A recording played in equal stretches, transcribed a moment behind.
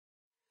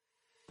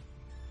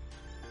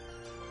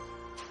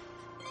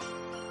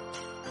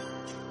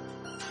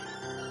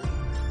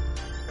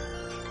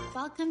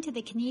Welcome to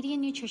the Canadian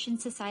Nutrition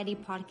Society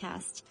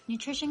podcast,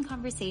 Nutrition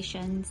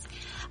Conversations,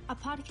 a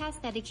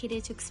podcast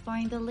dedicated to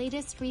exploring the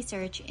latest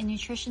research in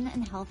nutrition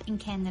and health in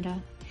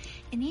Canada.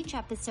 In each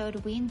episode,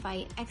 we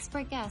invite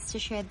expert guests to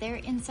share their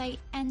insight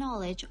and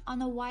knowledge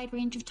on a wide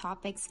range of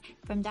topics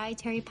from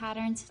dietary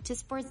patterns to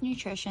sports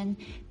nutrition,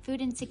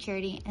 food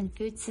insecurity, and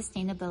food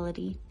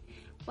sustainability.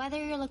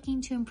 Whether you're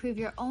looking to improve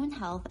your own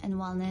health and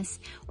wellness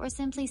or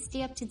simply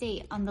stay up to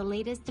date on the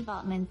latest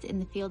developments in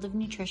the field of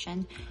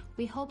nutrition,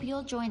 we hope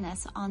you'll join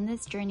us on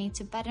this journey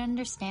to better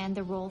understand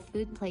the role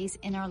food plays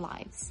in our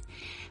lives.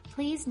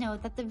 Please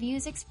note that the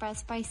views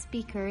expressed by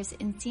speakers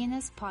in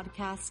CNS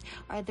podcasts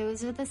are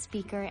those of the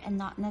speaker and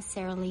not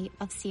necessarily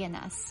of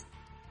CNS.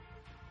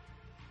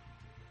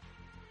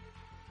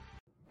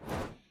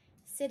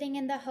 Sitting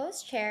in the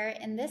host chair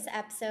in this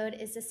episode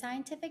is the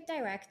Scientific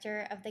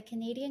Director of the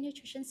Canadian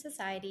Nutrition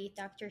Society,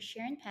 Dr.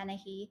 Sharon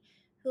Panahi,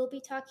 who will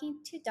be talking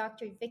to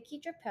Dr. Vicky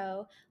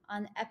Drapeau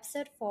on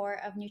episode 4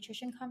 of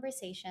Nutrition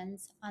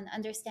Conversations on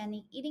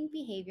understanding eating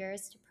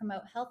behaviors to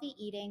promote healthy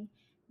eating,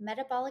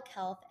 metabolic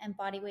health, and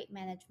body weight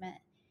management.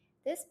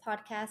 This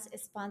podcast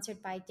is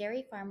sponsored by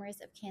Dairy Farmers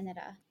of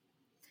Canada.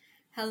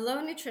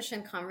 Hello,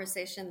 Nutrition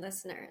Conversation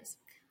listeners.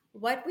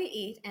 What we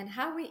eat and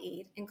how we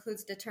eat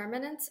includes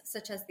determinants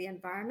such as the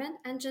environment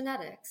and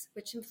genetics,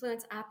 which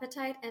influence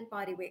appetite and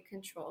body weight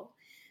control,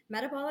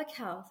 metabolic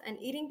health, and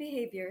eating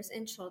behaviors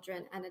in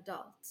children and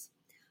adults.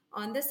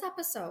 On this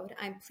episode,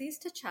 I'm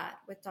pleased to chat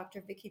with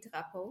Dr. Vicky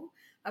Drapeau,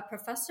 a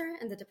professor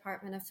in the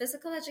Department of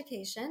Physical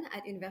Education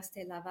at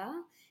Université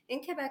Laval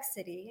in Quebec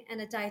City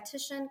and a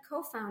dietitian,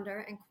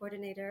 co-founder, and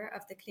coordinator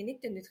of the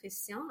Clinique de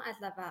Nutrition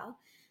at Laval,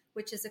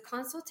 which is a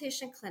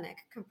consultation clinic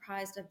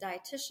comprised of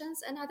dietitians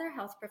and other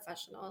health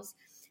professionals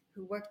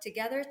who work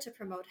together to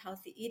promote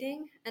healthy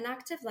eating, an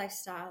active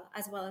lifestyle,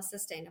 as well as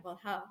sustainable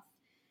health.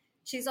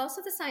 She's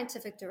also the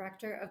scientific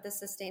director of the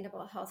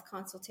Sustainable Health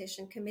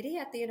Consultation Committee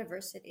at the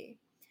university.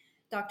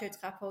 Dr.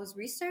 Drapeau's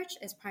research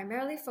is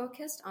primarily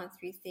focused on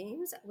 3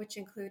 themes, which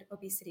include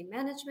obesity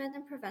management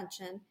and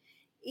prevention,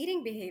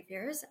 eating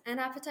behaviors, and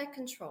appetite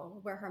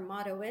control, where her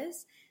motto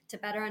is, "To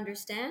better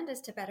understand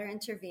is to better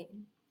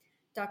intervene."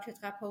 Dr.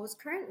 Drapeau's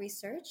current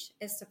research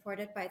is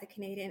supported by the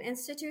Canadian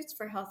Institutes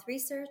for Health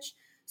Research,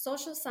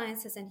 Social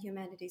Sciences and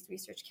Humanities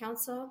Research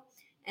Council,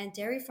 and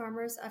Dairy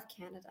Farmers of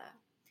Canada.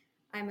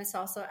 I must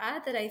also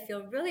add that I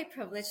feel really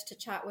privileged to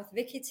chat with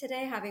Vicky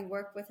today, having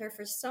worked with her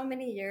for so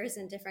many years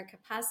in different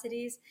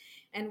capacities.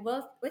 And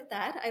with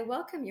that, I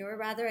welcome you, or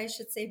rather I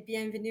should say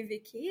bienvenue,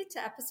 Vicky, to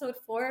episode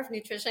 4 of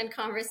Nutrition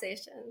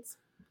Conversations.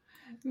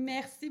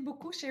 Merci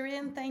beaucoup,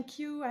 Sharon. Thank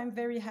you. I'm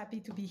very happy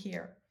to be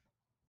here.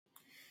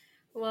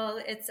 Well,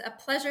 it's a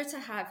pleasure to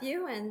have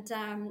you. And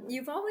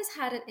you've always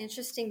had an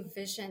interesting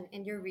vision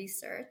in your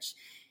research.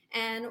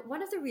 And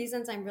one of the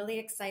reasons I'm really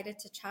excited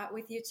to chat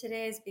with you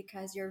today is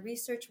because your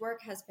research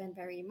work has been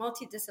very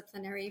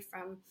multidisciplinary,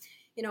 from,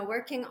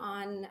 working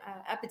on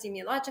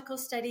epidemiological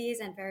studies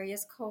and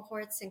various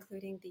cohorts,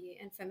 including the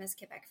infamous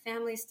Quebec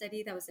family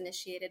study that was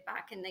initiated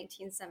back in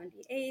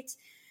 1978,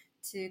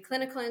 to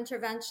clinical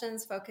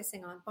interventions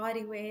focusing on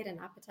body weight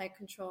and appetite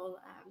control,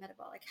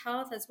 metabolic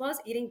health, as well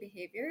as eating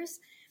behaviors.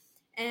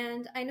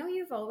 And I know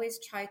you've always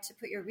tried to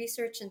put your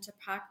research into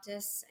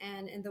practice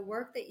and in the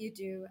work that you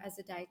do as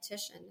a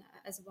dietitian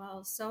as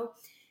well. So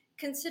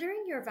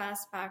considering your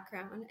vast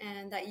background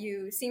and that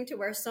you seem to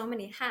wear so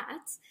many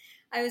hats,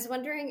 I was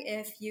wondering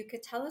if you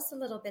could tell us a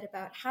little bit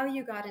about how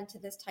you got into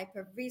this type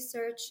of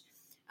research,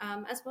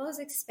 as well as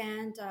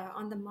expand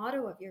on the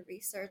motto of your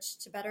research,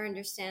 to better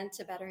understand,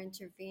 to better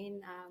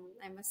intervene.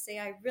 I must say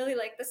I really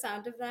like the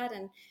sound of that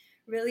and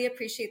really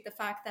appreciate the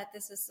fact that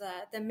this is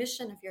the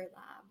mission of your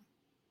lab.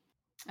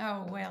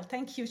 Oh, well,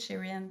 thank you,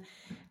 Sharon.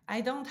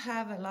 I don't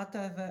have a lot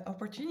of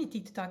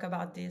opportunity to talk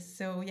about this.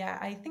 So yeah,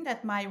 I think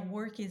that my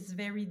work is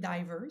very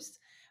diverse,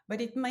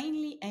 but it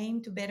mainly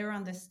aims to better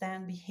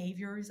understand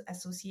behaviors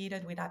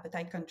associated with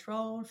appetite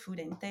control, food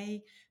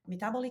intake,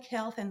 metabolic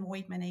health, and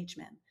weight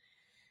management.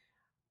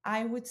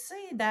 I would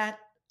say that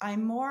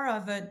I'm more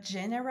of a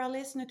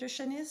generalist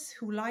nutritionist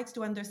who likes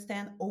to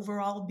understand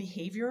overall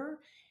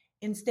behavior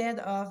instead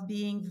of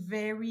being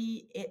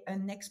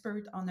an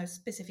expert on a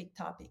specific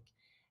topic.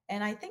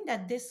 And I think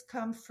that this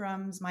comes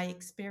from my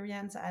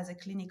experience as a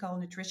clinical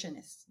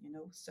nutritionist,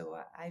 So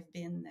I've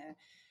been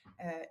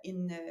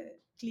in a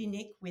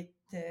clinic with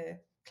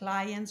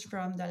clients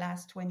from the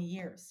last 20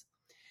 years.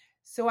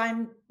 So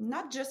I'm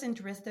not just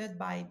interested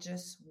by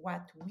just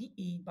what we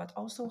eat, but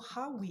also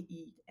how we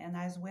eat, and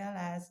as well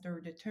as their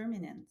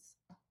determinants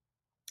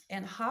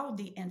and how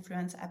they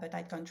influence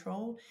appetite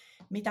control,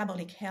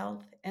 metabolic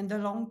health, and the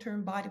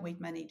long-term body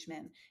weight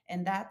management,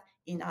 and that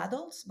in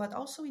adults, but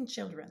also in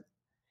children.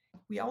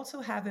 We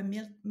also have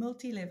a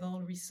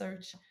multi-level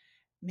research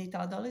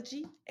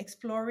methodology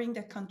exploring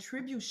the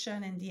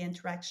contribution and the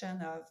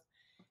interaction of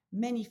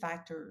many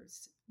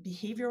factors,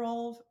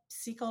 behavioral,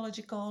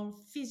 psychological,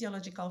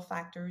 physiological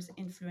factors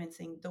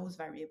influencing those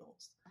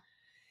variables.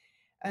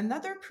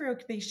 Another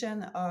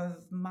preoccupation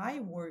of my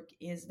work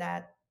is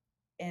that,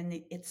 and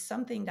it's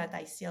something that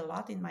I see a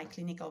lot in my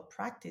clinical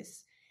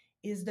practice,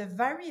 is the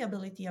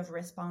variability of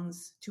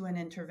response to an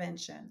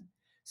intervention.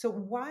 So,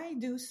 why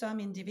do some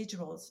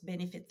individuals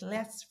benefit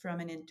less from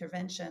an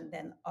intervention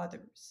than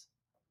others?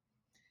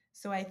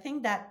 So, I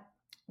think that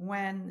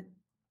when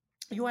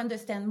you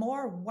understand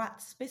more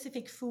what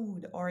specific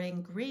food or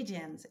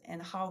ingredients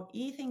and how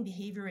eating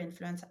behavior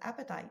influence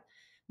appetite,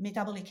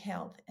 metabolic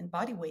health, and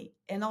body weight,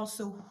 and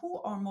also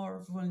who are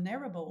more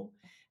vulnerable,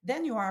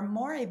 then you are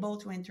more able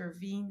to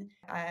intervene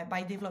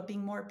by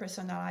developing more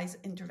personalized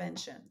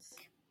interventions.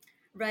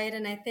 Right,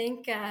 and I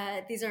think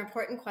these are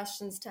important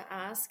questions to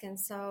ask. And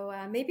so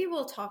maybe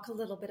we'll talk a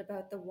little bit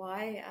about the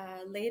why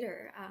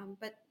later,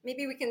 but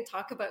maybe we can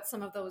talk about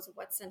some of those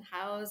what's and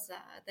hows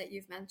that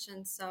you've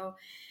mentioned. So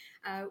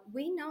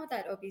we know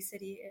that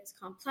obesity is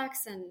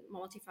complex and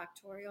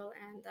multifactorial,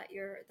 and that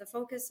the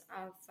focus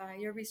of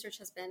your research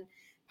has been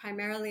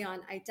primarily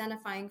on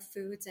identifying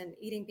foods and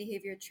eating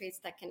behavior traits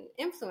that can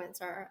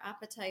influence our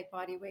appetite,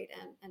 body weight,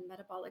 and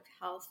metabolic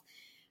health.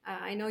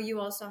 I know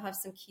you also have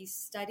some key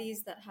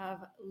studies that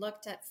have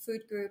looked at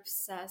food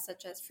groups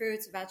such as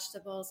fruits,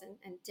 vegetables,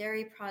 and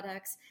dairy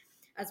products,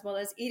 as well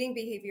as eating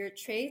behavior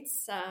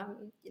traits,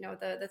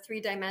 the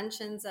three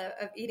dimensions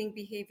of eating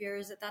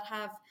behaviors that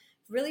have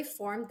really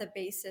formed the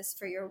basis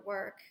for your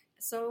work.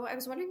 So I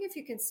was wondering if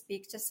you can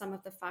speak to some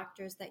of the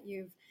factors that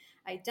you've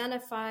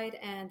identified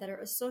and that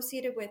are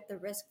associated with the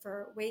risk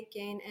for weight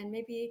gain, and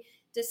maybe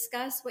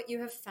discuss what you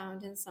have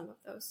found in some of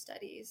those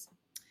studies.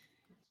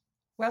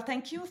 Well,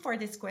 thank you for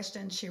this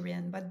question,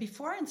 Shirin. But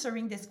before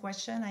answering this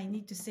question, I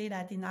need to say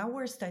that in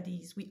our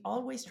studies, we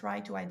always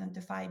try to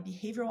identify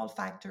behavioral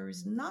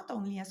factors not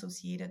only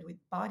associated with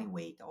body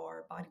weight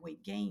or body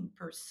weight gain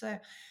per se,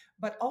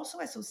 but also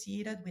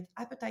associated with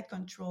appetite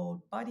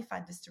control, body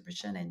fat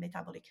distribution, and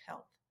metabolic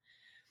health.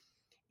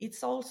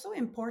 It's also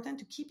important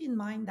to keep in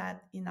mind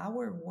that in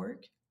our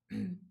work,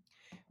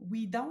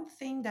 we don't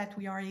think that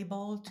we are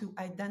able to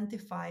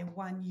identify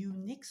one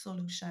unique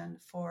solution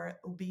for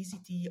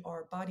obesity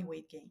or body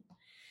weight gain,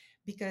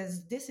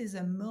 because this is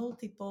a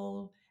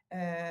multiple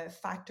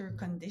factor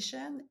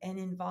condition and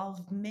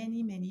involves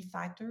many, many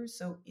factors.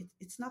 So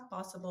it's not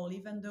possible,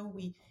 even though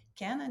we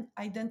can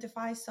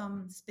identify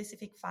some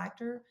specific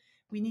factor,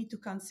 we need to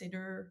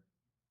consider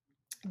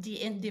the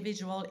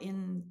individual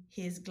in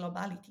his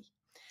globality.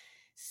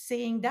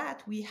 Saying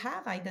that, we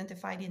have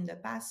identified in the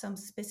past some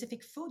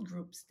specific food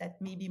groups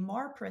that may be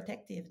more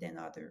protective than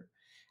others.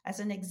 As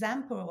an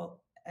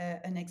example,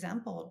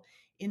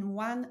 in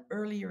one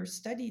earlier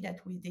study that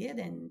we did,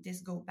 and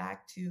this go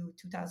back to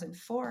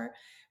 2004,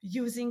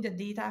 using the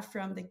data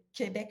from the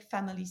Quebec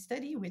Family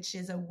Study, which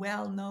is a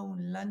well-known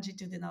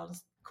longitudinal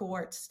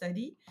cohort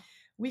study,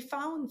 we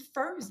found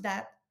first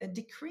that a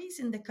decrease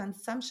in the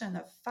consumption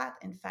of fat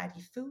and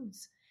fatty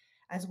foods,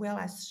 as well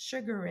as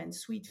sugar and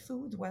sweet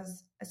food,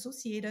 was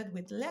associated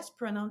with less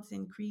pronounced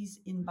increase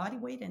in body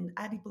weight and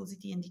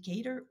adiposity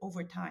indicator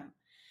over time.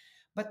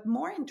 But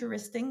more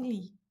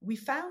interestingly, we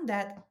found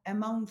that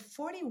among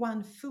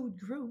 41 food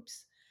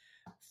groups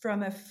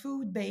from a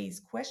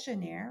food-based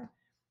questionnaire,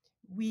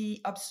 we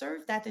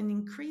observed that an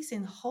increase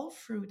in whole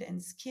fruit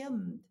and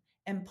skimmed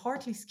and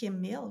partly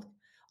skimmed milk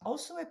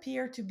also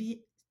appeared to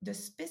be the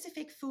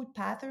specific food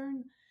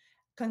pattern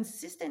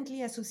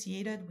consistently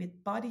associated with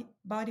body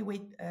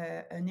weight,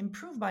 an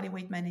improved body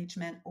weight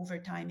management over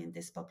time in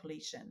this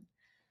population.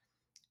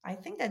 I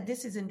think that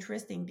this is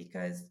interesting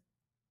because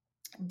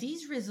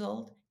these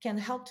results can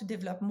help to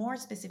develop more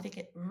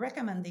specific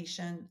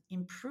recommendation,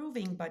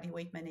 improving body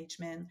weight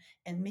management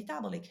and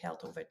metabolic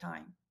health over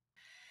time.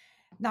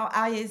 Now,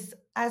 as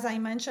I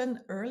mentioned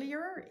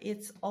earlier,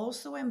 it's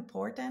also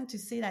important to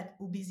say that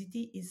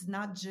obesity is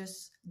not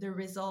just the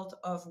result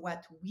of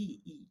what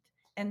we eat.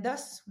 And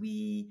thus,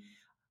 we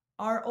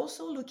are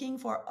also looking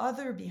for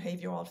other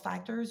behavioral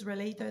factors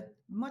related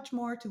much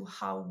more to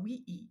how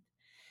we eat.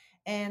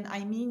 And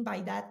I mean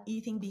by that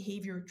eating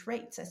behavior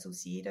traits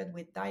associated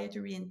with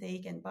dietary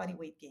intake and body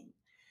weight gain.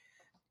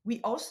 We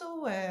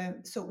also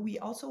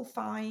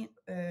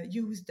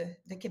used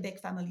the Quebec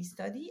Family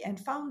Study and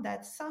found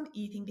that some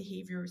eating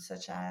behaviors,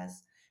 such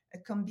as a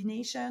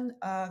combination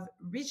of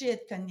rigid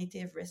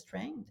cognitive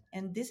restraint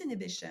and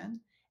disinhibition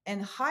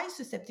and high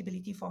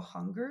susceptibility for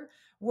hunger,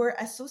 were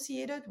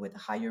associated with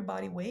higher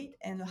body weight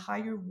and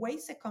higher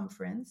waist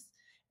circumference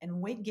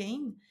and weight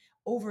gain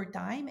over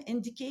time,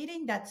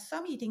 indicating that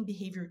some eating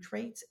behavior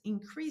traits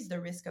increase the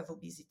risk of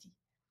obesity.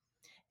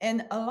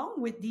 And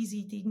along with these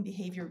eating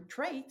behavior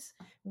traits,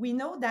 we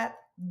know that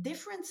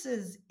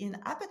differences in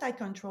appetite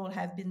control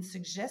have been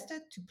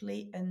suggested to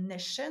play an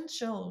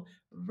essential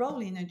role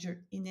in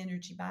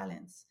energy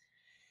balance.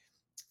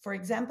 For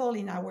example,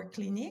 in our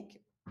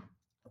clinic,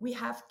 we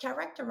have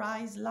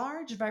characterized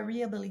large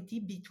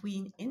variability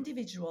between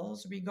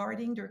individuals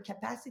regarding their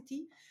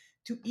capacity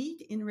to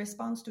eat in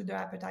response to their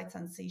appetite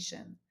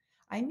sensation.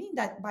 I mean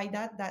that by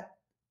that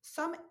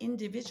some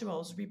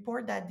individuals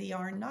report that they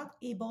are not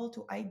able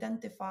to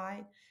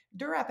identify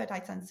their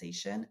appetite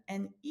sensation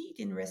and eat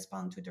in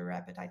response to their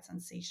appetite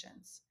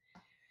sensations.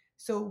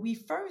 So we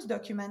first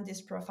document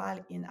this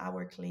profile in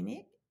our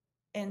clinic,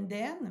 and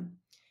then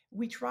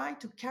we try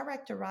to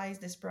characterize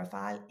this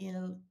profile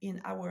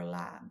in our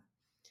lab.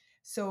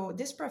 So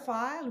this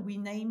profile, we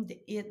named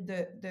it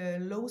the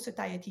low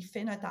satiety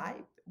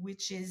phenotype,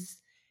 which is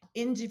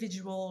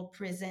individual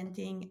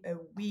presenting a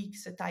weak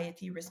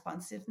satiety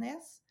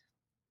responsiveness,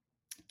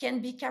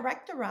 can be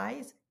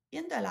characterized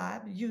in the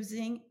lab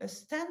using a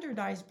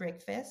standardized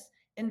breakfast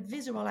and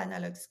visual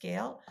analog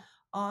scale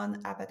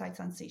on appetite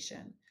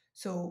sensation.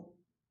 So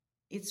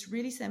it's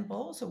really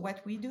simple. So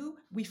what we do,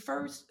 we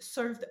first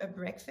served a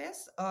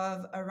breakfast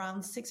of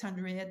around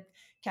 600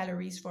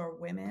 calories for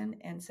women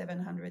and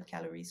 700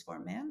 calories for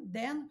men.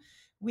 Then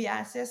we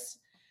assess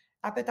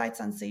appetite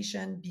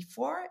sensation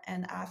before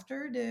and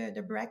after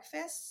the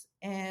breakfast,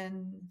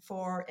 and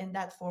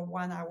that for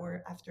 1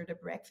 hour after the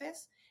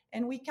breakfast.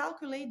 And we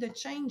calculate the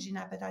change in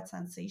appetite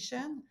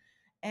sensation,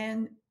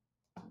 and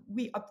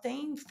we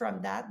obtain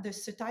from that the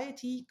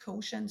satiety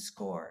quotient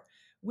score,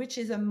 which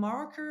is a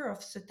marker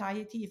of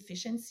satiety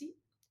efficiency.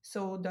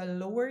 So the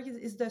lower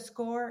is the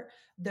score,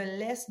 the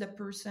less the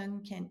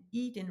person can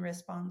eat in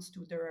response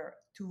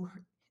to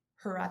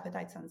her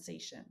appetite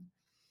sensation.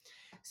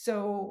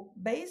 So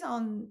based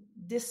on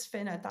this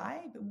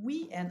phenotype,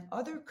 we and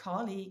other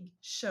colleagues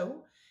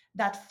show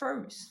that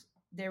first,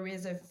 there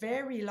is a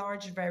very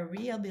large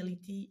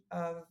variability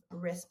of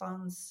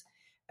response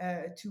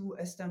to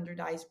a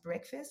standardized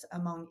breakfast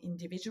among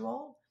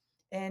individuals.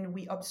 And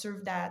we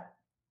observe that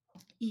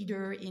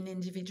either in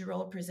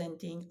individual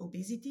presenting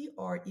obesity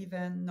or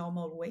even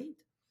normal weight.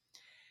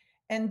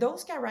 And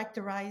those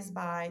characterized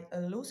by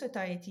a low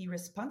satiety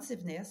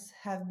responsiveness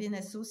have been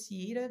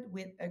associated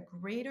with a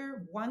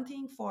greater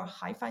wanting for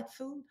high fat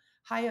food,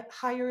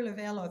 higher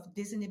level of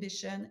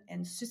disinhibition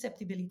and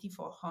susceptibility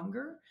for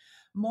hunger,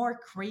 more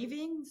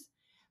cravings,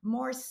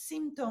 more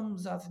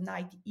symptoms of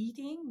night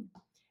eating.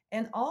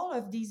 And all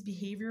of these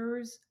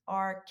behaviors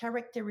are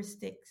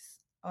characteristics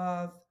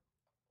of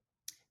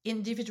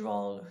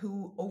individuals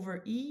who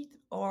overeat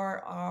or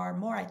are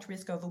more at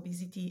risk of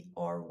obesity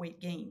or weight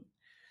gain.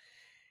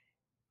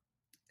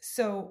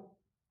 So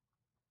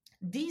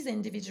these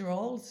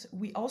individuals,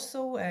 we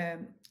also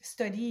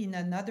study in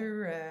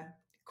another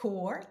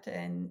cohort,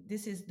 and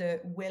this is the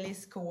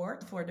Wellis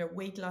cohort for the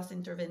weight loss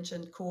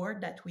intervention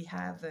cohort that we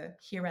have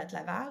here at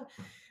Laval.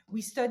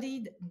 We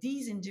studied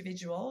these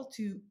individuals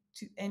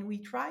and we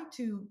tried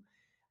to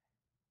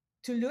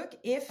look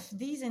if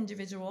these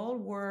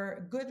individuals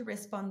were good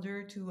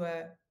responder to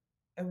a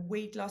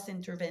weight loss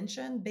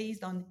intervention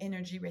based on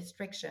energy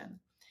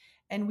restriction.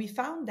 And we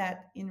found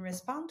that in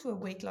response to a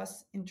weight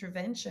loss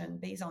intervention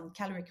based on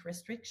caloric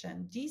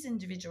restriction, these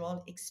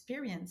individuals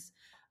experience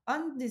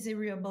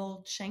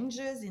undesirable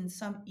changes in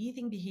some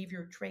eating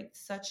behavior traits,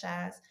 such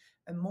as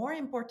a more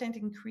important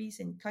increase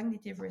in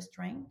cognitive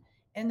restraint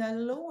and a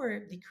lower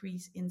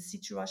decrease in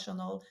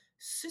situational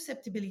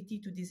susceptibility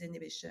to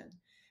disinhibition,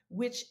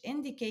 which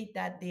indicate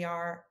that they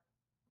are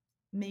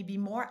maybe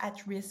more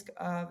at risk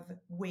of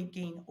weight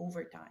gain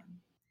over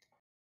time.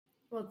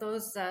 Well,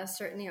 those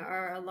certainly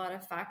are a lot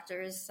of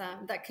factors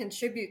that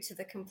contribute to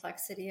the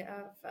complexity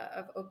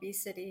of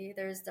obesity.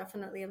 There's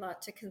definitely a lot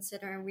to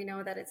consider, and we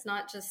know that it's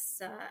not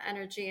just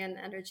energy in,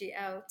 energy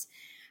out.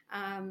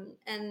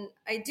 And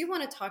I do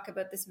want to talk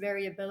about this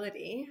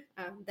variability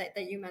that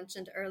you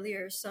mentioned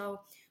earlier.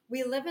 So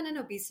we live in an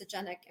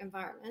obesogenic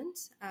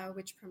environment,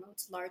 which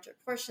promotes larger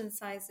portion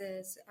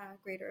sizes,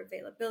 greater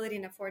availability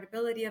and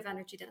affordability of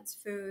energy-dense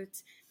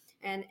foods,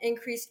 and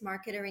increased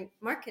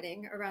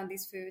marketing around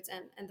these foods.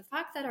 And the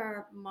fact that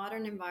our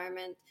modern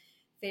environment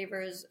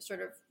favors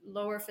sort of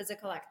lower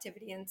physical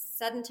activity and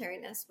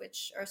sedentariness,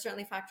 which are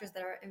certainly factors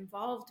that are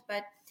involved.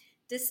 But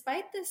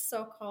despite this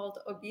so-called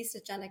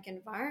obesogenic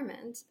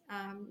environment,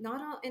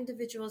 not all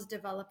individuals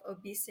develop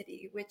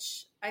obesity,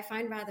 which I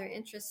find rather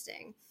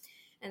interesting.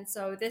 And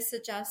so this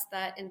suggests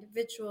that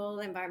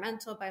individual,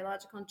 environmental,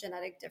 biological, and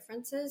genetic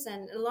differences,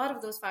 and a lot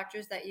of those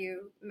factors that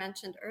you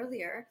mentioned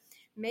earlier,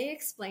 may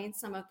explain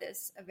some of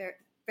this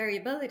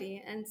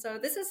variability. And so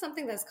this is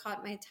something that's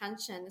caught my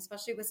attention,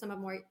 especially with some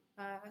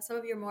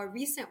of your more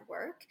recent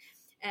work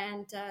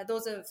and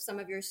those of some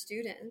of your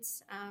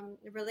students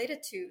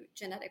related to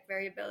genetic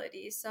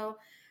variability. So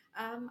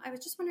I was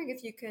just wondering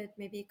if you could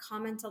maybe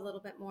comment a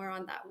little bit more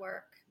on that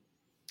work.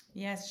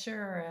 Yes,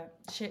 sure,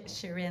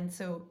 Shirin.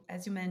 So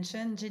as you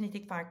mentioned,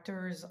 genetic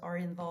factors are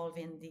involved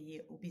in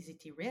the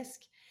obesity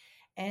risk.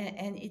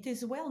 And it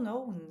is well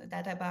known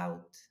that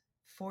about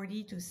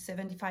 40 to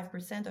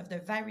 75% of the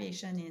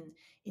variation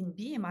in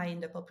BMI in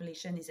the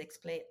population is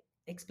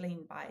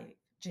explained by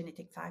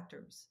genetic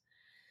factors.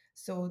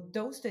 So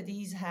those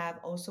studies have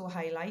also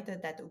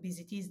highlighted that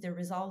obesity is the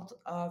result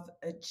of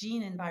a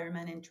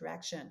gene-environment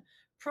interaction,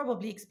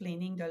 probably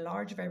explaining the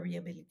large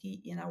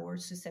variability in our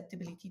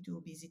susceptibility to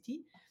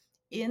obesity,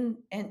 and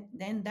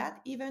then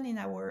that even in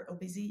our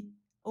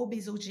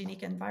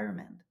obesogenic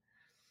environment.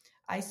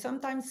 I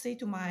sometimes say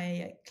to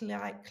my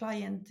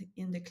client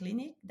in the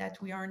clinic that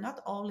we are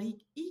not all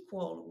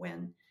equal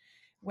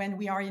when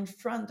we are in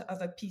front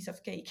of a piece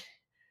of cake.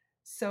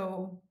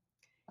 So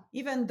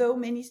even though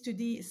many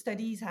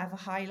studies have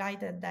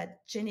highlighted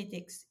that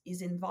genetics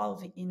is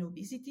involved in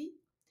obesity,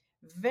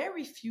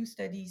 very few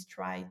studies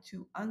try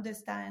to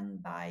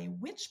understand by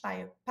which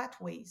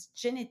pathways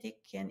genetic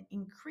can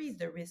increase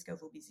the risk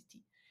of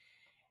obesity.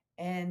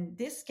 And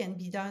this can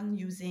be done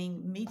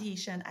using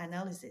mediation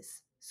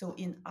analysis. So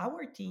in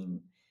our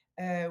team,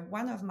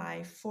 one of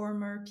my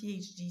former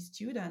PhD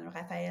student,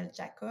 Raphael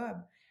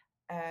Jacob,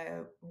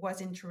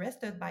 was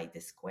interested by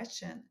this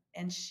question,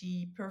 and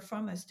she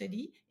performed a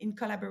study in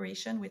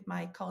collaboration with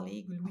my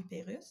colleague Louis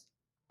Perrus,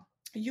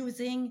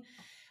 using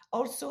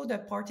also the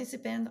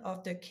participant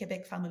of the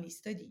Quebec Family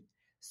Study.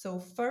 So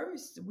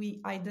first,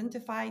 we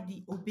identified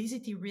the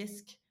obesity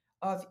risk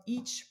of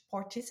each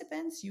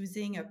participant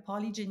using a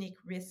polygenic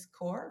risk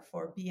score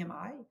for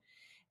BMI.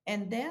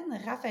 And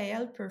then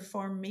Raphael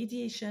performed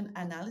mediation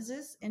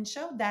analysis and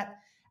showed that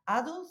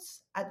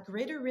adults at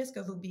greater risk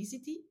of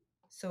obesity,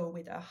 so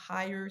with a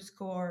higher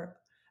score,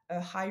 a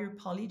higher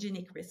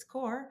polygenic risk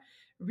score,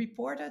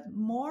 reported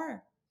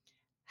more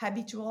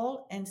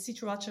habitual and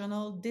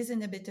situational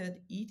disinhibited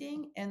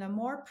eating and a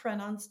more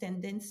pronounced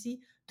tendency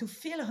to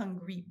feel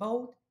hungry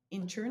both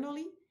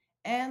internally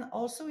and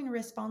also in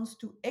response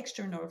to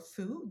external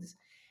foods.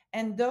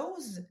 And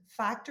those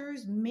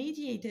factors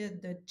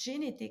mediated the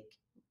genetic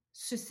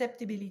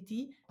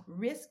susceptibility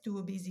risk to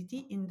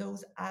obesity in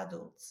those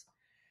adults.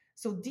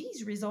 So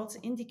these results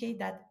indicate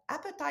that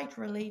appetite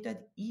related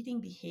eating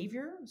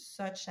behaviors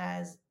such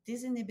as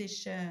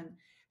disinhibition,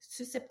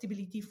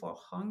 susceptibility for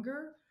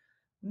hunger,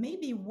 may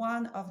be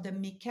one of the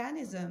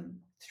mechanisms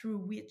through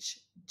which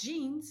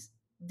genes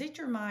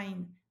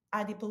determine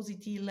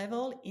adiposity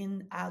level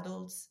in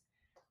adults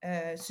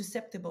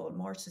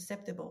more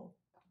susceptible.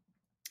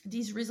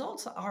 These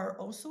results are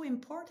also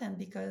important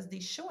because they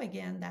show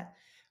again that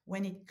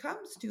when it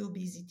comes to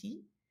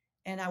obesity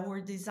and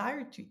our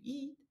desire to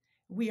eat,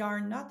 we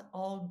are not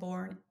all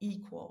born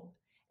equal.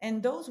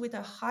 And those with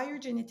a higher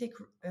genetic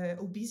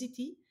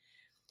obesity,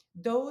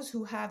 those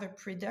who have a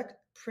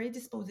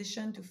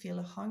predisposition to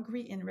feel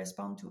hungry in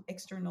response to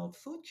external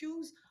food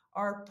cues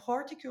are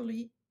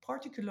particularly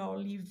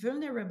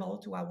vulnerable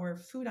to our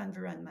food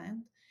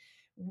environment,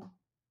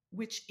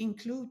 which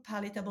include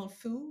palatable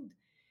food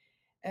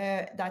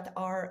that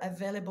are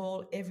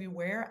available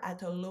everywhere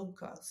at a low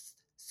cost.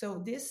 So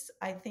this,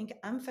 I think,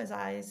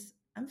 emphasize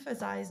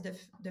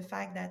the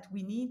fact that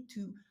we need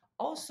to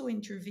also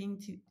intervene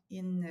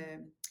in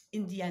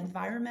the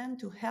environment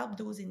to help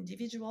those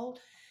individuals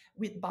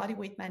with body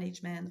weight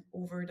management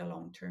over the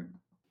long term.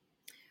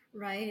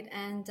 Right.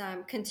 And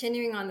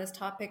continuing on this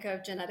topic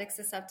of genetic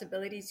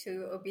susceptibility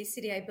to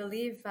obesity, I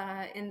believe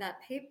in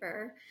that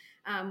paper,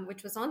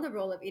 which was on the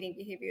role of eating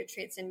behavior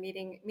traits in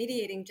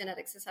mediating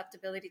genetic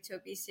susceptibility to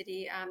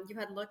obesity, you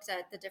had looked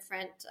at the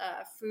different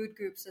food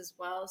groups as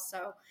well.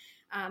 So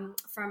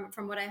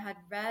from what I had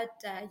read,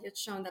 you had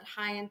shown that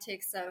high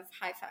intakes of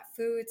high-fat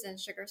foods and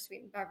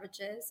sugar-sweetened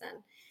beverages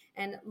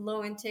and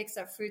low intakes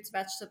of fruits,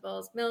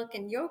 vegetables, milk,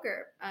 and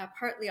yogurt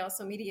partly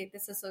also mediate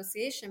this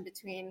association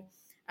between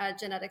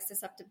genetic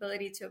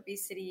susceptibility to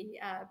obesity,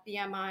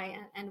 BMI,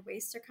 and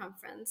waist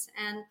circumference.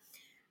 And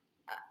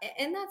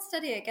in that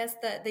study, I guess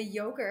the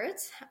yogurt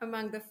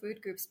among the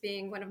food groups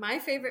being one of my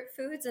favorite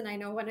foods, and I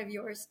know one of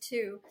yours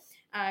too,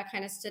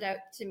 kind of stood out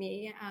to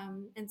me.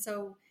 And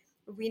so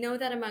we know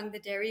that among the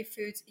dairy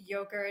foods,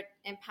 yogurt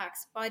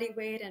impacts body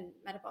weight and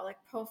metabolic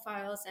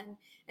profiles,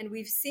 and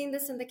we've seen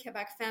this in the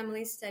Quebec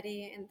Family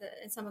Study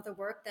in some of the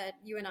work that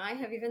you and I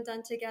have even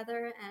done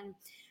together, and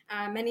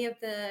many of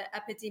the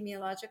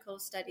epidemiological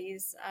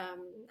studies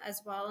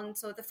as well. And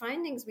so the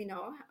findings we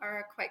know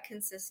are quite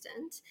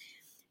consistent.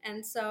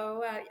 And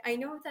so I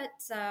know that,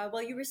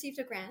 you received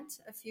a grant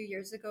a few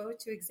years ago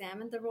to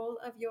examine the role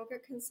of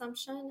yogurt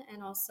consumption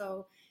and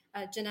also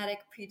genetic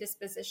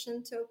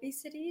predisposition to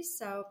obesity.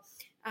 So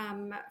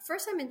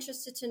first, I'm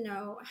interested to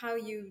know how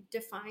you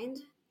defined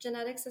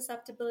genetic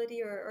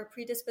susceptibility or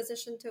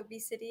predisposition to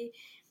obesity.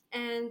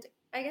 And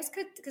I guess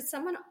could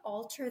someone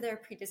alter their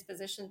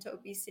predisposition to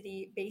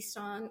obesity based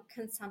on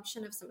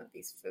consumption of some of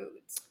these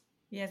foods?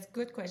 Yes,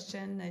 good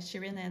question,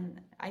 Shirin.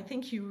 And I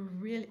think you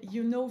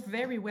know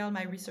very well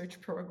my research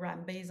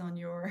program based on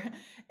your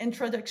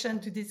introduction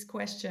to this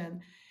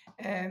question.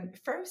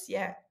 First,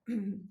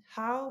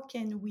 how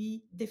can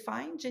we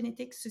define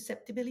genetic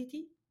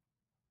susceptibility?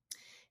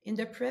 In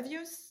the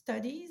previous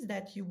studies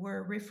that you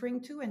were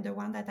referring to, and the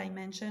one that I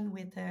mentioned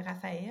with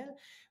Raphael,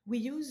 we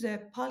use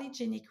a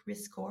polygenic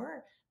risk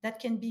score that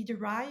can be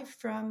derived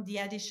from the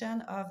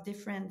addition of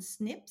different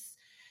SNPs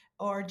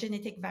or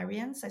genetic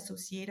variants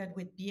associated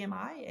with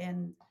BMI.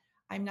 And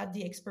I'm not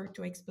the expert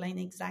to explain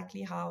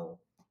exactly how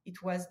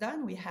it was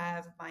done. We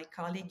have my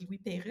colleague Louis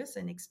Perrus,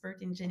 an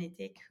expert in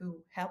genetic,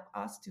 who helped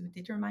us to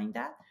determine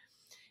that.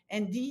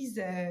 And these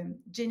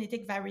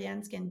genetic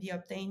variants can be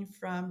obtained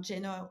from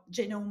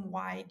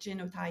genome-wide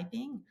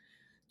genotyping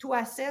to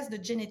assess the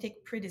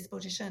genetic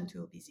predisposition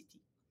to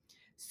obesity.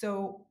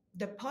 So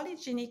the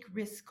polygenic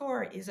risk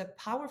score is a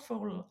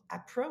powerful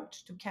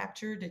approach to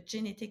capture the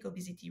genetic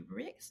obesity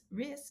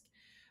risk,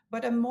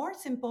 but a more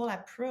simple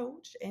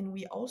approach, and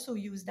we also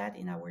use that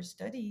in our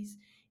studies,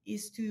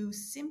 is to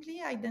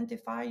simply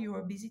identify your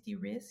obesity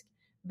risk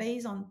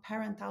based on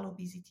parental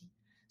obesity.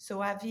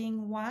 So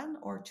having one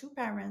or two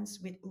parents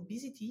with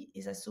obesity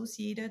is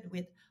associated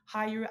with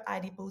higher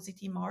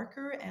adiposity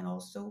marker and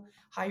also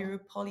higher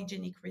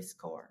polygenic risk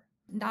score.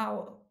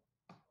 Now,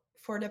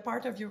 for the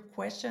part of your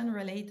question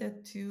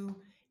related to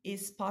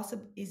is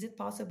it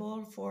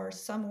possible for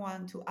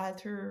someone to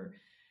alter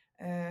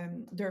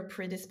their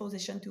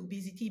predisposition to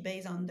obesity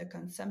based on the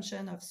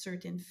consumption of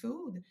certain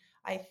food?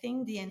 I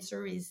think the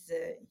answer is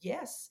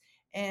yes.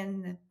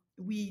 And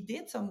we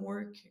did some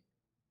work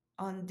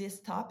on this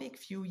topic a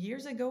few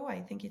years ago.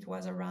 I think it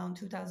was around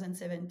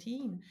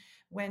 2017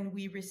 when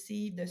we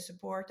received the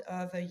support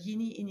of a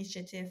Yini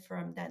initiative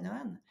from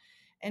Danone.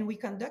 And we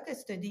conduct a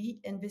study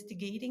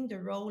investigating the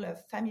role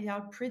of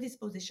familial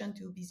predisposition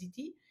to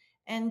obesity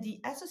and the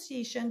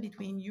association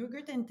between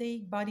yogurt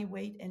intake, body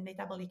weight, and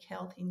metabolic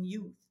health in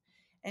youth.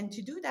 And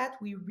to do that,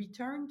 we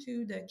returned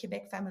to the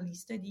Quebec Family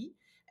Study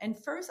and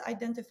first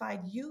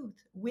identified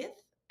youth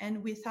with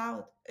and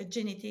without a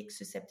genetic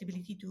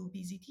susceptibility to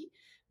obesity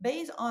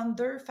based on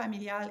their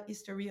familial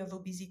history of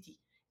obesity.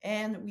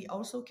 And we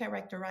also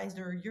characterized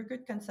their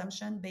yogurt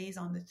consumption based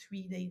on the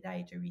 3-day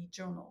dietary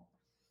journal.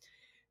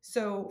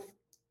 So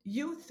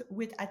youth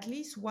with at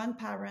least one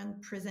parent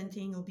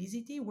presenting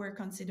obesity were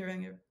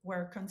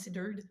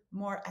considered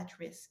more at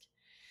risk.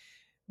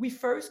 We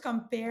first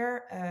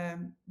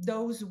compare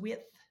those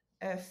with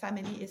a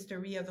family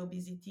history of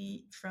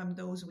obesity from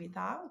those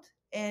without,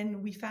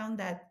 and we found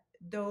that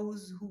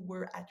those who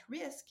were at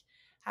risk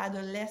had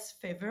a less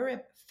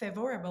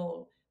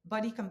favorable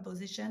body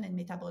composition and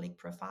metabolic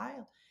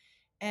profile,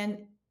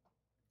 and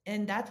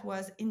that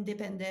was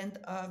independent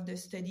of the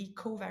study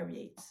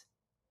covariates.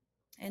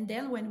 And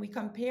then when we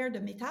compare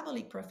the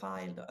metabolic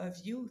profile of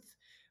youth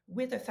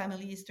with a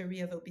family history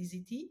of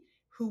obesity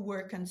who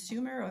were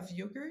consumer of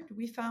yogurt,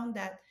 we found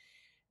that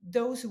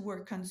those who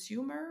were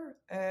consumer,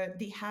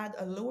 they had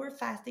a lower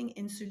fasting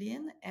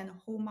insulin and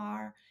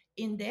HOMAR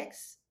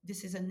index.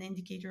 This is an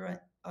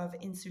indicator of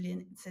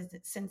insulin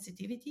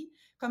sensitivity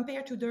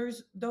compared to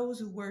those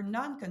who were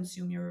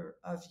non-consumer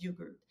of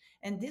yogurt.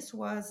 And this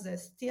was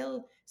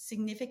still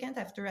significant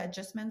after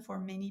adjustment for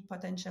many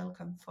potential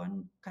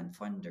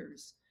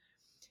confunders.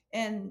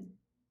 And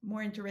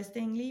more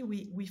interestingly,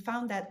 we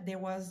found that there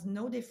was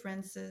no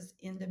differences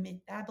in the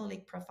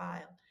metabolic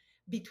profile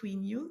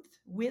between youth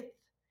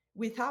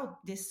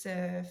without this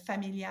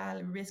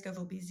familial risk of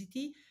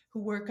obesity who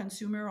were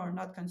consumer or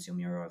not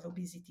consumer of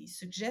obesity,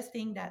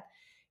 suggesting that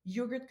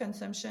yogurt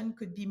consumption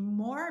could be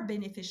more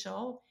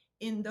beneficial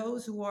in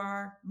those who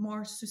are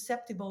more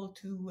susceptible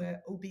to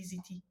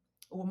obesity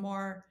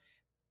or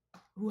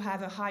who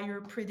have a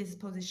higher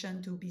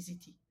predisposition to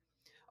obesity.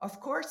 Of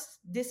course,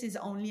 this is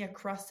only a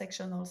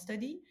cross-sectional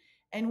study,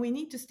 and we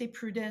need to stay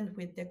prudent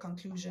with the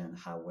conclusion.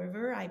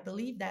 However, I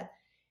believe that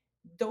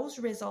those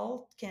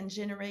results can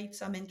generate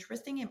some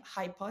interesting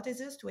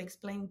hypotheses to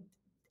explain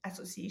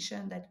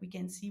association that we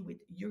can see with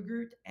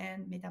yogurt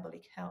and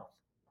metabolic health.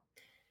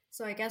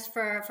 So I guess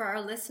for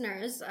our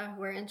listeners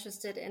who are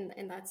interested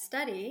in that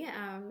study,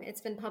 it's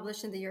been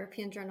published in the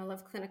European Journal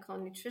of Clinical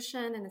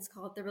Nutrition, and it's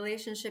called The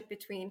Relationship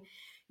Between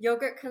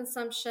Yogurt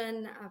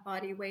Consumption,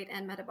 Body Weight,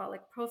 and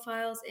Metabolic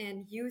Profiles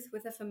in Youth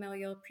with a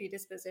Familial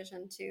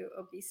Predisposition to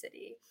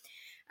Obesity.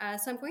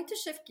 So I'm going to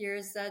shift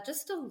gears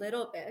just a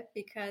little bit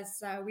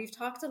because we've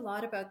talked a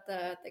lot about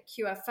the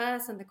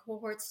QFS and the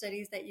cohort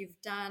studies that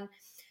you've done.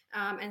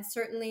 And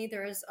certainly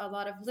there is a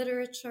lot of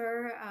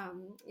literature,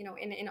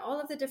 in all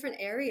of the different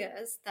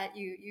areas that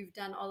you've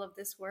done all of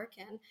this work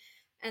in.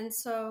 And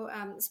so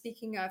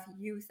speaking of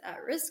youth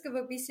at risk of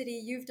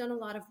obesity, you've done a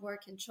lot of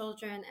work in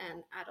children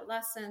and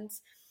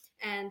adolescents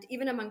and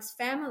even amongst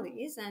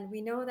families. And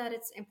we know that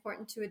it's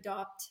important to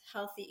adopt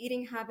healthy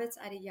eating habits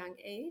at a young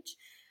age.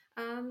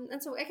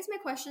 And so I guess my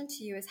question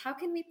to you is, how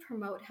can we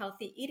promote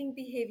healthy eating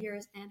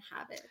behaviors and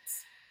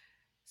habits?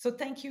 So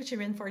thank you,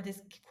 Shirin, for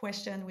this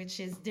question, which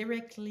is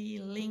directly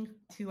linked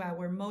to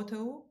our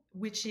motto,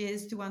 which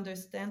is to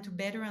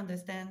better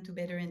understand, to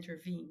better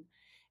intervene.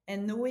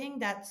 And knowing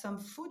that some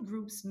food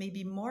groups may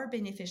be more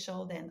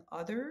beneficial than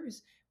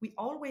others, we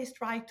always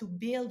try to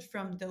build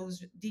from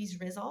these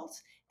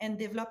results and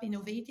develop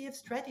innovative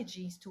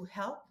strategies to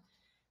help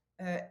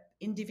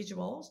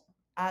individuals,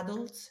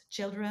 adults,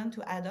 children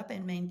to adopt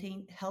and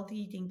maintain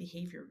healthy eating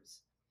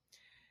behaviors.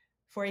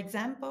 For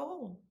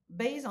example,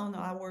 based on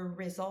our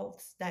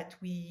results that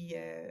we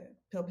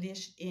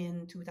published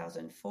in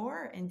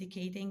 2004,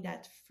 indicating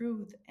that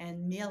fruit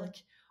and milk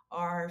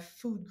are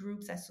food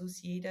groups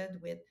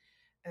associated with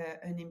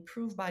an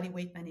improved body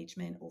weight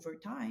management over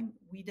time,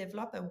 we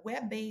developed a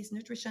web-based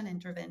nutrition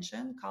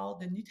intervention called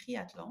the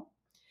Nutriathlon,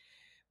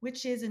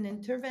 which is an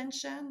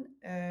intervention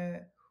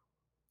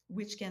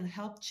which can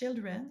help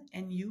children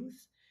and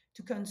youth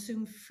to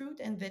consume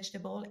fruit and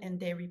vegetable and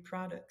dairy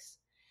products.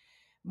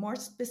 More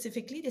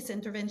specifically, this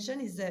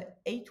intervention is an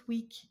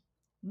 8-week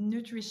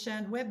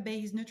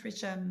web-based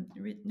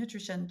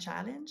nutrition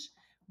challenge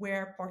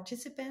where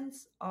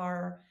participants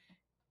are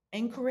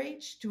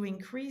encouraged to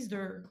increase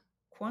their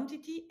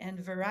quantity and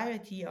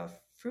variety of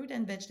fruit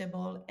and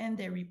vegetable and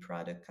dairy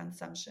product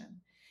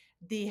consumption.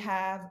 They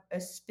have a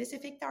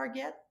specific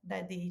target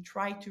that they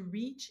try to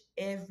reach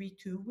every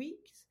 2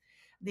 weeks.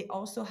 They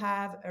also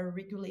have a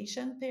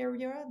regulation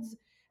periods,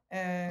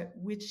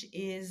 which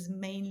is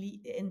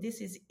mainly, and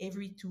this is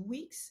every 2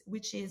 weeks,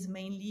 which is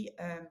mainly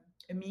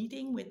a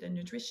meeting with the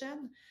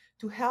nutrition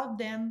to help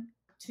them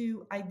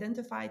to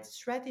identify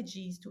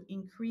strategies to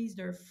increase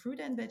their fruit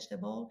and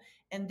vegetable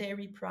and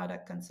dairy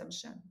product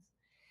consumption.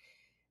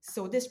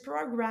 So this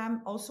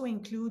program also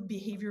include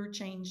behavior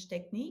change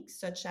techniques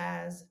such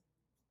as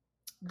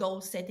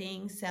goal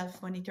setting,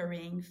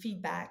 self-monitoring,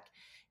 feedback,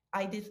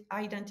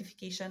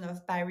 identification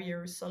of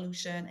barriers,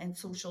 solution, and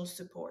social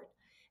support.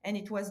 And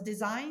it was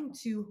designed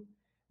to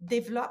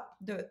develop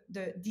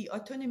the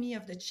autonomy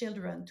of the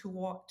children to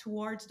walk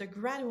towards the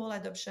gradual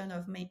adoption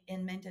of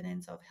and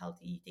maintenance of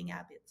healthy eating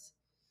habits.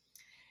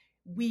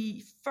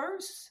 We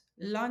first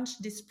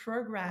launched this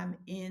program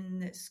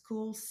in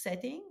school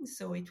settings.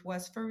 So it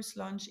was first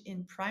launched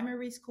in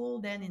primary school,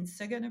 then in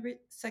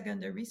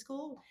secondary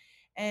school.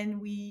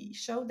 And we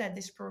showed that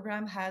this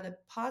program had a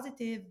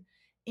positive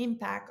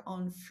impact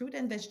on fruit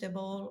and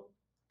vegetable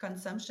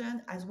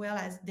consumption as well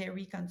as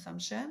dairy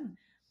consumption.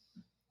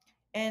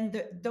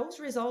 And those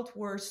results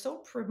were so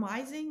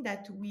promising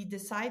that we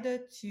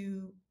decided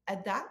to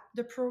adapt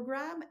the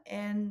program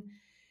and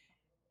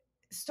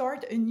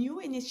start a new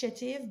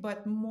initiative,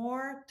 but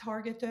more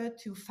targeted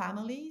to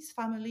families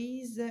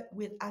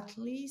with at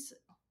least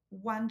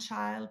one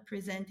child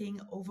presenting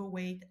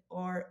overweight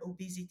or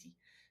obesity.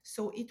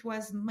 So it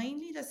was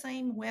mainly the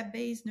same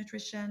web-based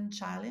nutrition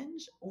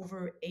challenge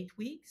over 8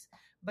 weeks,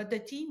 but the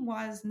team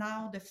was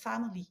now the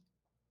family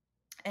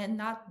and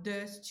not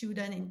the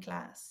student in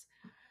class.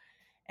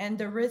 And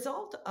the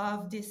result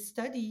of this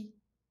study,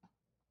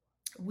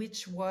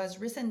 which was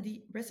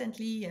recently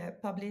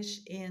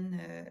published in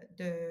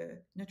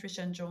the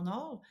Nutrition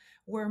Journal,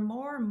 were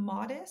more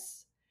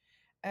modest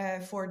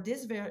for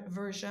this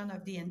version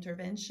of the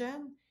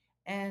intervention,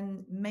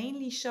 and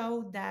mainly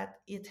showed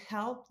that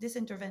this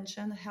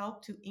intervention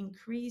helped to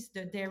increase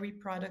the dairy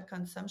product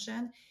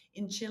consumption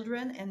in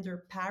children and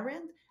their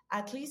parents,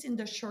 at least in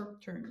the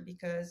short term,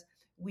 because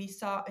we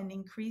saw an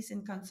increase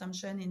in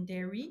consumption in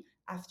dairy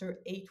after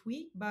 8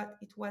 weeks, but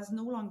it was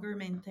no longer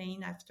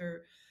maintained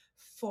after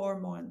 4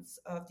 months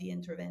of the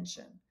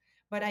intervention.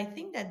 But I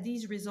think that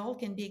these results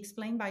can be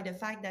explained by the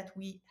fact that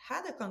we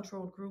had a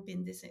control group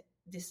in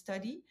this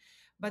study,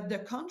 but the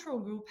control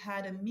group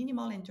had a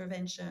minimal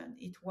intervention.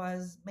 It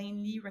was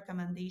mainly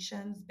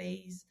recommendations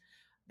based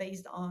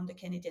on the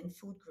Canadian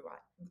food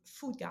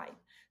guide.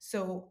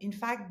 So in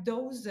fact,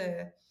 those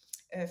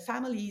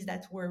families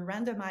that were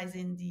randomized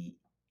in the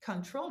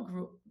control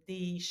group,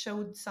 they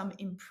showed some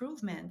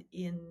improvement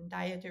in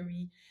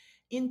dietary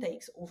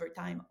intakes over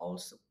time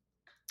also.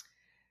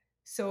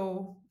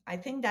 So I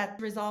think that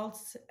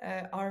results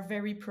are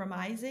very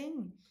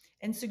promising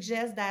and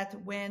suggest that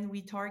when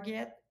we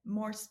target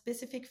more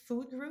specific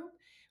food group,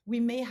 we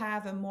may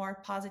have a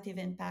more positive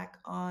impact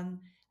on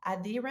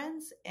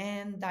adherence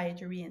and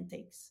dietary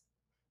intakes.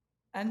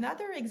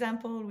 Another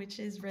example, which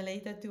is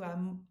related to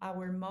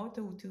our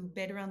motto to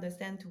better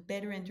understand, to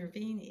better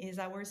intervene, is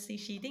our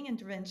satiating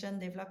intervention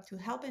developed to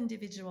help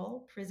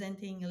individuals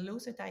presenting low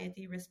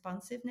satiety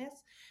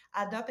responsiveness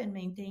adopt and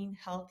maintain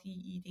healthy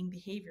eating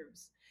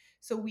behaviors.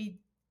 So we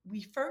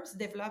first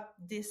developed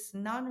this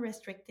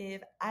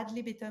non-restrictive ad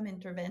libitum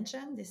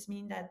intervention. This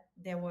means that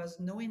there was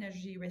no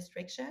energy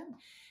restriction,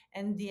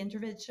 and the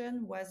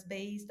intervention was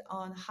based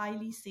on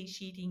highly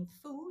satiating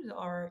food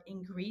or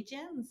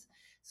ingredients.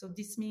 So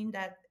this means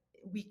that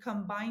we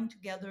combine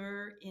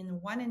together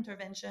in one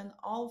intervention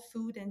all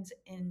food and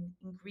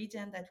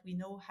ingredient that we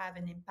know have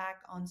an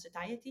impact on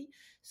satiety,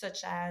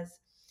 such as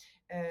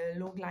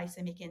low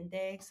glycemic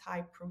index,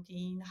 high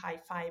protein, high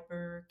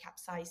fiber,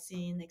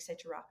 capsaicin,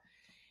 etc.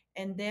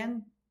 And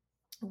then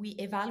we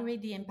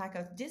evaluate the impact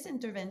of this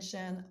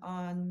intervention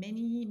on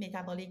many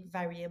metabolic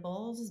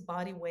variables: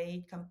 body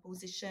weight,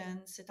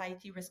 composition,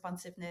 satiety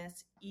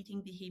responsiveness,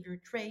 eating behavior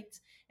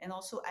traits, and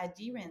also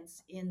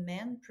adherence in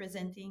men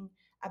presenting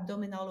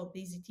abdominal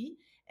obesity,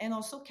 and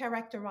also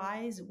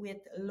characterized with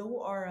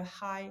low or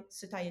high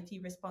satiety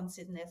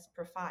responsiveness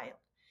profile.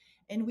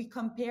 And we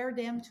compare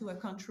them to a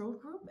control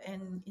group.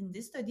 And in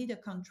this study, the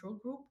control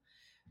group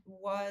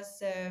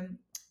was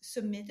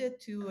submitted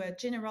to a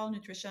general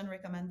nutrition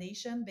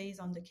recommendation based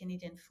on the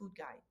Canadian Food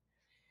Guide.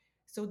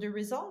 So the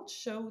results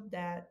showed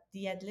that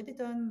the ad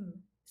libitum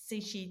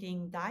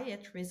satiating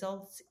diet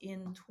results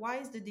in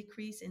twice the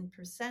decrease in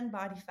percent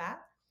body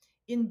fat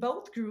in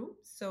both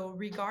groups, so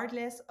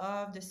regardless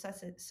of the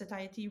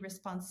satiety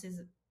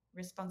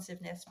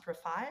responsiveness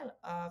profile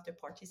of the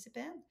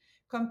participant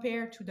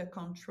compared to the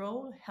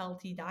control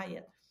healthy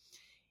diet.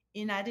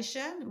 In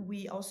addition,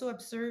 we also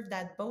observed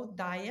that both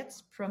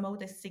diets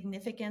promote a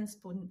significant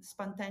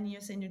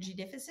spontaneous energy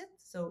deficit.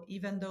 So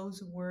even those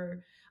who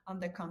were on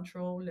the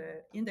control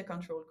in the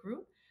control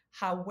group.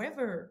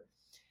 However,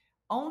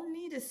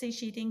 only the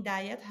satiating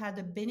diet had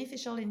a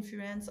beneficial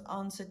influence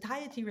on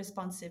satiety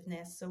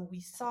responsiveness. So we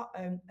saw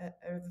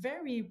a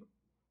very,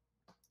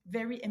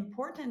 very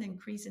important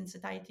increase in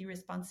satiety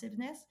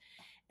responsiveness.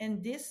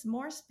 and this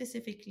more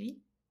specifically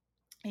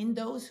in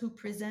those who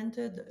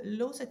presented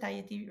low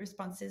satiety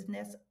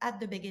responsiveness at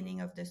the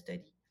beginning of the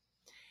study.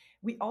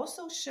 We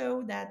also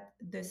show that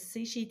the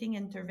satiating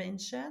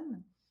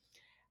intervention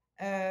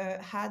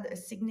had a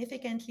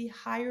significantly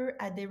higher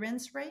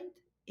adherence rate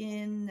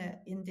in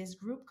this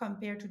group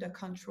compared to the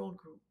control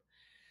group.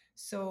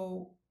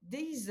 So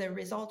these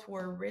results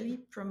were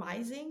really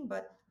promising,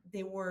 but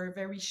they were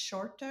very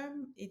short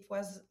term. It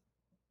was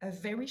a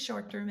very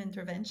short term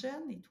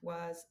intervention. It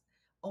was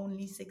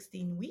only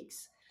 16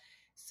 weeks.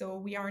 So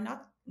we are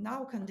not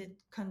now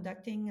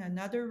conducting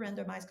another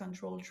randomized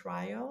controlled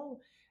trial,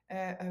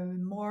 a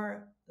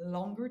more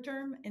longer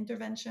term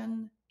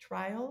intervention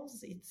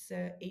trials. It's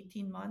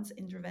 18 months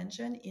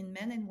intervention in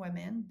men and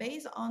women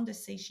based on the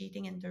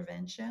satiating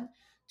intervention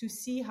to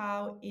see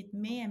how it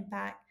may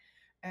impact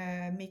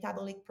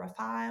metabolic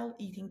profile,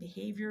 eating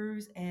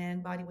behaviors,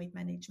 and body weight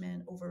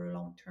management over a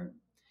long term.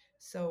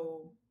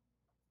 So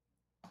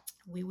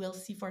we will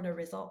see for the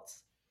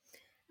results.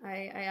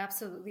 I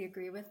absolutely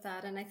agree with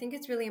that. And I think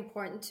it's really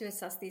important to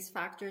assess these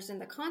factors in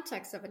the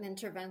context of an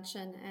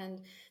intervention.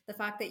 And the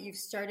fact that you've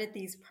started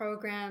these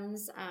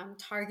programs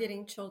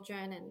targeting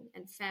children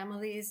and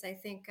families, I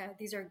think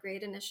these are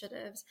great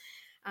initiatives.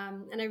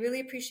 And I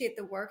really appreciate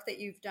the work that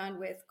you've done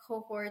with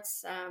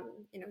cohorts,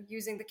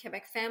 using the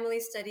Quebec Family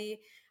Study,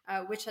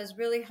 which has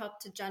really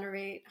helped to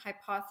generate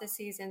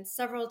hypotheses in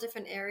several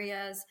different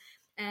areas.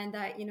 And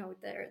that,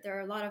 there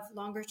are a lot of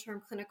longer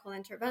term clinical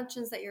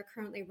interventions that you're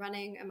currently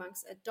running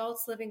amongst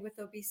adults living with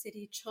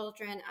obesity,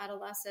 children,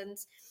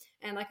 adolescents,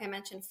 and like I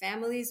mentioned,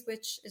 families,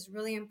 which is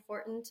really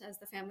important as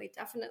the family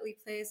definitely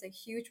plays a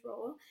huge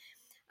role.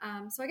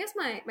 So I guess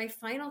my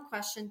final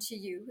question to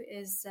you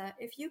is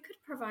if you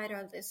could provide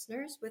our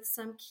listeners with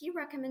some key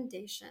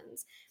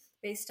recommendations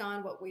based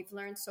on what we've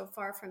learned so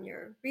far from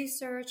your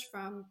research,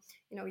 from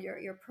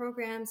your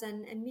programs,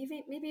 and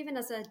maybe even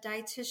as a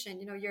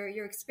dietitian,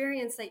 your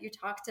experience that you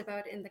talked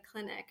about in the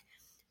clinic,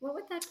 what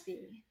would that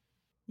be?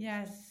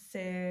 Yes,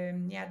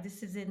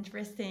 this is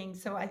interesting.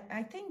 So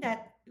I think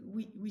that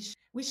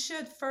we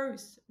should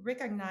first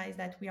recognize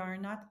that we are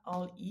not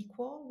all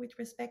equal with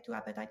respect to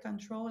appetite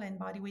control and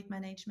body weight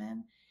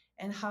management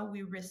and how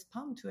we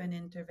respond to an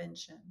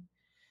intervention.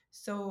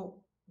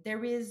 So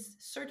there is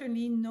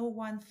certainly no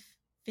one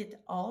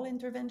fit all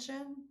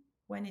intervention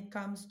when it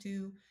comes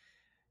to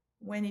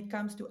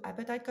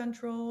appetite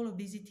control,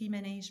 obesity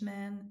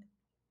management,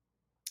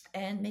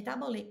 and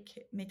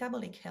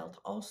metabolic health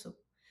also.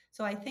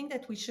 So I think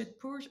that we should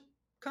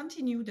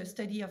continue the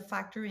study of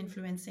factors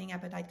influencing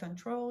appetite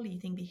control,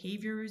 eating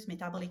behaviors,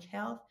 metabolic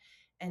health,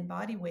 and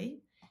body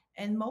weight.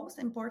 And most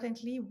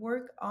importantly,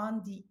 work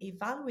on the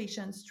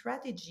evaluation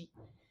strategy,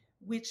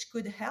 which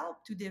could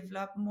help to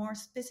develop more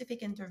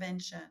specific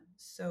intervention.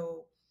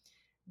 So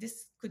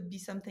this could be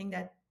something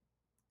that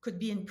could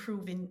be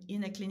improved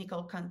in a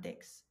clinical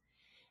context.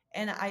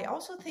 And I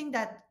also think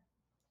that,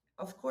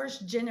 of course,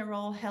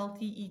 general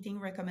healthy eating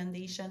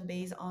recommendation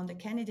based on the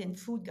Canadian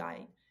Food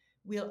Guide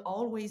will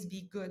always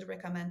be good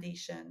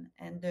recommendation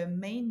and the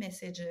main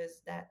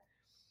messages that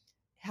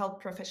health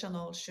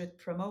professionals should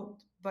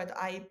promote. But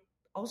I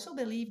also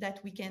believe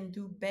that we can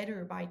do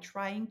better by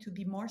trying to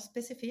be more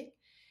specific,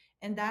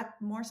 and that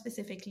more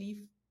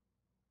specifically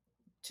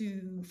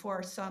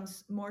for some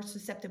more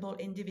susceptible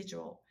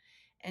individual.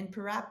 And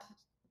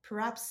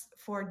perhaps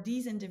for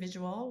these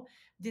individuals,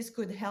 this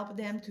could help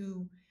them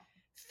to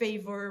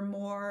favor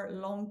more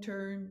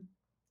long-term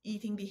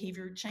eating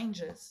behavior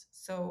changes.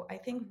 So I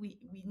think we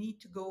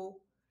need to go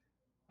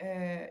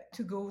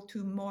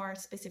to more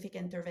specific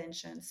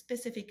interventions,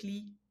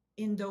 specifically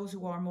in those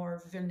who are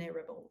more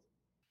vulnerable.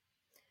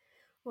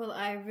 Well,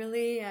 I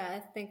really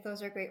think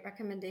those are great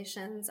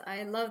recommendations.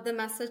 I love the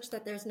message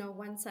that there's no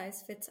one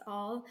size fits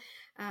all.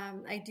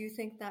 I do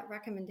think that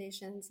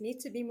recommendations need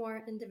to be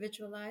more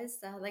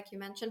individualized, like you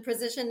mentioned,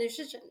 precision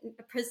nutrition,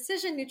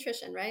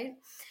 right?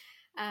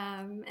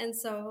 And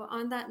so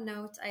on that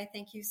note, I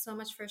thank you so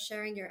much for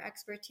sharing your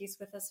expertise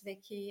with us,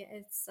 Vicky.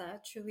 It's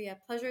truly a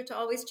pleasure to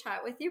always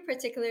chat with you,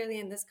 particularly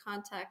in this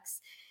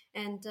context.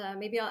 And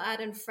maybe I'll add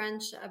in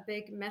French a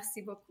big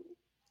merci beaucoup.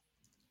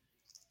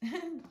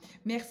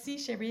 Merci,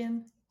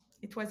 Sherine.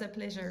 It was a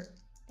pleasure.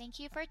 Thank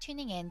you for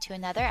tuning in to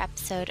another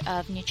episode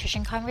of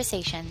Nutrition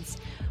Conversations.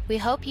 We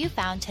hope you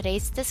found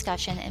today's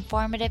discussion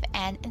informative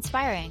and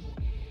inspiring.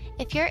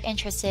 If you're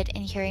interested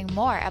in hearing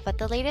more about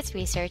the latest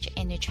research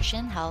in nutrition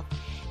and health,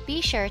 be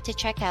sure to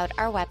check out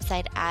our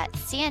website at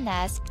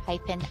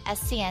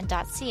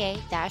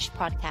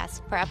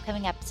cns-scn.ca/podcast for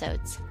upcoming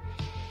episodes.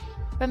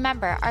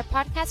 Remember, our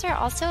podcasts are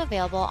also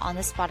available on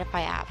the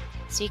Spotify app,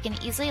 so you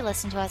can easily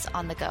listen to us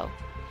on the go.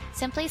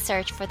 Simply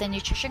search for the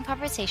Nutrition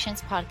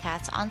Conversations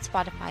podcast on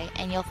Spotify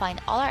and you'll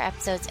find all our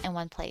episodes in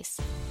one place.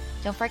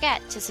 Don't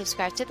forget to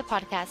subscribe to the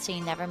podcast so you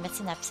never miss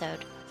an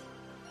episode.